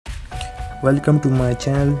Welcome to my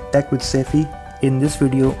channel Tech with Saify. In this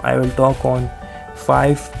video I will talk on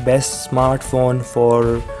 5 best smartphone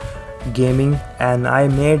for gaming, and I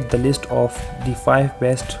made the list of the 5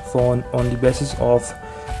 best phone on the basis of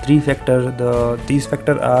 3 factors. These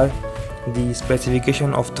factors are the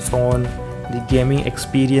specification of the phone, the gaming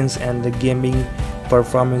experience and the gaming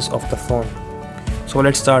performance of the phone. So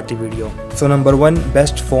let's start the video. So number 1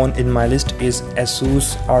 best phone in my list is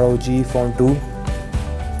Asus ROG Phone 2.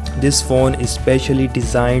 This phone is specially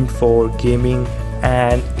designed for gaming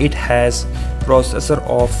and it has processor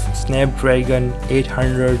of Snapdragon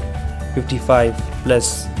 855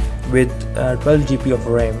 plus with 12 GB of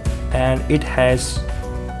RAM, and it has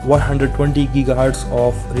 120 GHz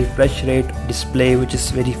of refresh rate display, which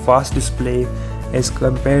is very fast display as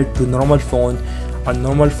compared to normal phone. A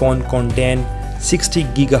normal phone contain 60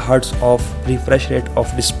 GHz of refresh rate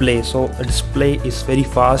of display, so a display is very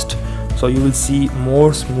fast, so you will see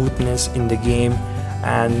more smoothness in the game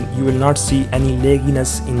and you will not see any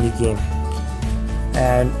lagginess in the game.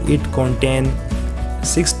 And it contains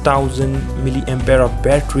 6000 milliampere of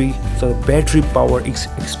battery, so the battery power is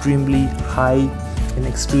extremely high and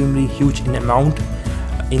extremely huge in amount.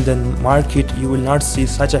 In the market you will not see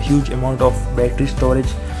such a huge amount of battery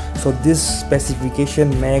storage, so this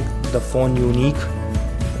specification make the phone unique.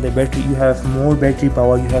 The battery, you have more battery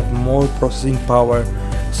power, you have more processing power,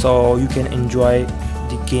 so you can enjoy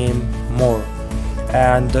the game more.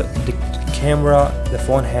 And the camera the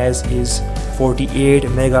phone has is 48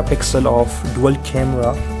 megapixel of dual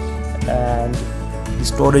camera, and the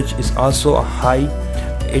storage is also high.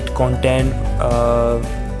 It contains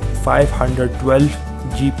 512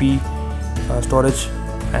 GB storage,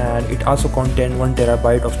 and it also contains 1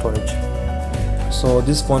 terabyte of storage. So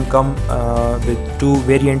this phone come with 2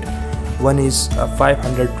 variant. One is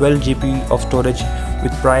 512 GB of storage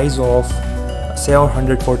with price of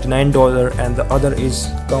 $749, and the other is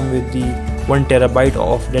come with the 1 terabyte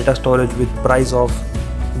of data storage with price of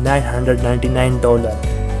 $999.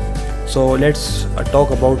 So let's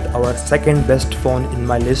talk about our second best phone in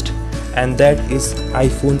my list, and that is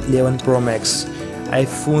iPhone 11 Pro Max.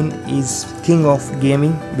 iPhone is king of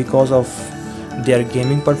gaming because of their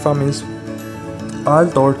gaming performance.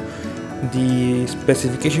 Although the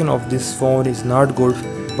specification of this phone is not good,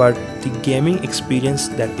 but the gaming experience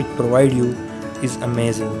that it provides you is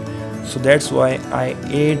amazing. So that's why I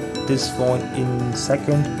add this phone in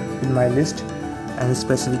second in my list. And the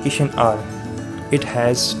specification are: it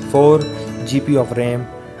has 4 GB of RAM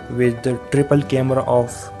with the triple camera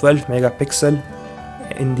of 12 megapixel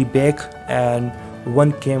in the back and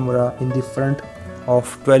 1 camera in the front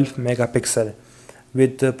of 12 megapixel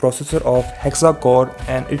with the processor of hexa-core,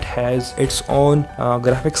 and it has its own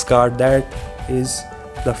graphics card that is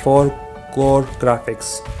the 4-core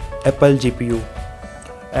graphics Apple GPU.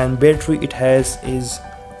 And battery it has is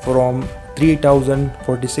from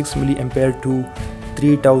 3046 milliampere to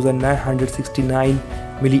 3969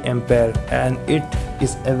 milliampere, and it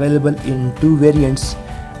is available in 2 variants,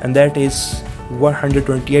 and that is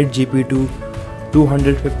 128 GB to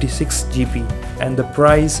 256 GB, and the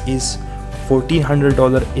price is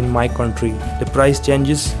 $1,400 in my country. The price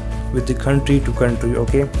changes with the country to country,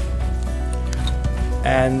 okay?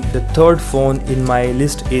 And the third phone in my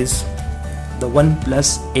list is the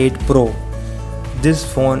OnePlus 8 Pro. This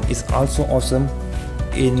phone is also awesome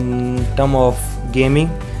in terms of gaming.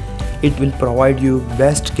 It will provide you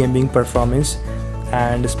best gaming performance,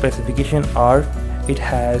 and the specification are: it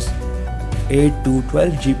has 8 to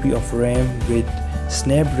 12 GB of RAM with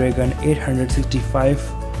Snapdragon 865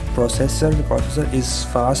 processor. The processor is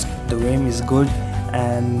fast, the RAM is good,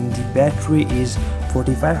 and the battery is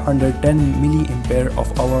 4510 milliampere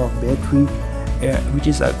of hour of battery, which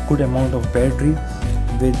is a good amount of battery,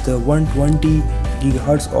 with the 120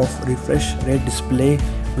 GHz of refresh rate display,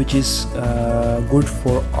 which is good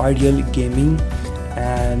for ideal gaming.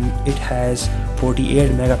 And it has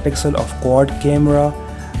 48 megapixel of quad camera,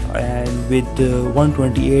 and with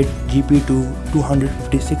 128 GB to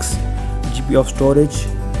 256 GB of storage.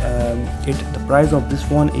 The price of this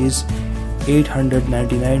phone is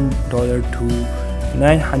 $899 to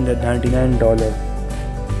 $999,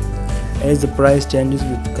 as the price changes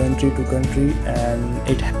with country to country. And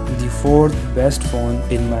the fourth best phone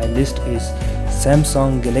in my list is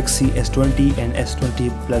Samsung Galaxy S20 and S20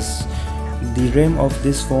 Plus. The RAM of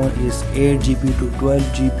this phone is 8 GB to 12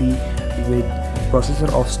 GB with processor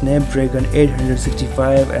of Snapdragon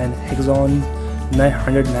 865 and Hexagon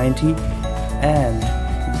 990, and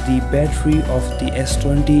the battery of the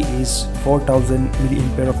S20 is 4000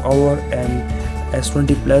 milliampere of hour, and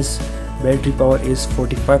S20 Plus battery power is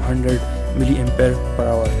 4500 milliampere per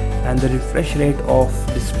hour, and the refresh rate of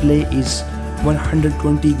display is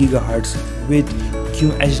 120 gigahertz with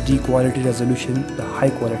QHD quality resolution, the high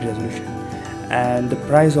quality resolution. And the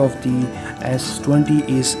price of the S20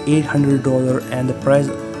 is $800, and the price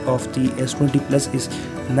of the S20 Plus is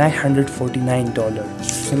 $949.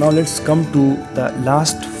 So now let's come to the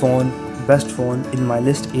last phone, best phone in my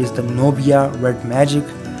list is the Nubia Red Magic.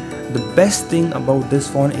 The best thing about this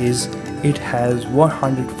phone is it has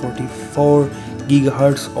 144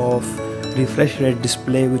 gigahertz of refresh rate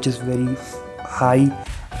display, which is very high,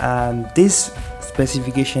 and this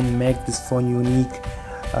specification makes this phone unique.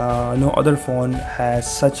 No other phone has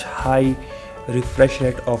such high refresh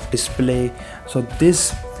rate of display, so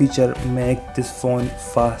this feature makes this phone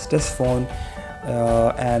fastest phone,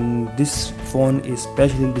 and this phone is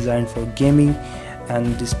specially designed for gaming.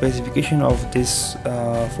 And the specification of this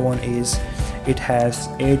phone is it has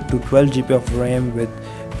 8 to 12 GB of RAM with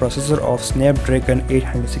processor of Snapdragon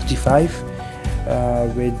 865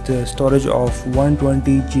 with storage of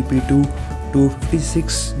 120 GB to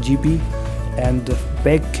 256 GB, and the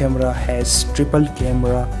back camera has triple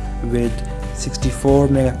camera with 64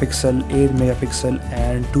 megapixel, 8 megapixel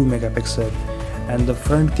and 2 megapixel, and the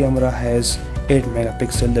front camera has 8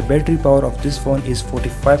 megapixel. The battery power of this phone is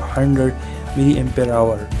 4500 milliampere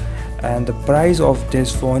hour, and the price of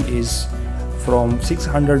this phone is from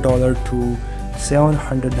 $600 to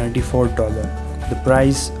 $794. The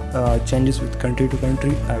price changes with country to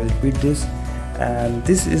country. I will repeat this, and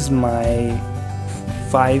this is my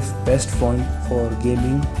 5 best phone for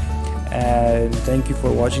gaming. And thank you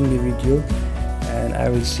for watching the video, and I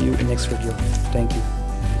will see you in next video. Thank you.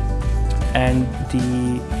 And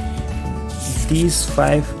these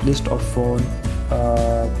 5 list of phone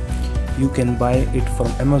you can buy it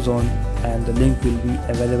from Amazon, and the link will be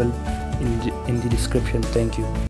available in the description. Thank you.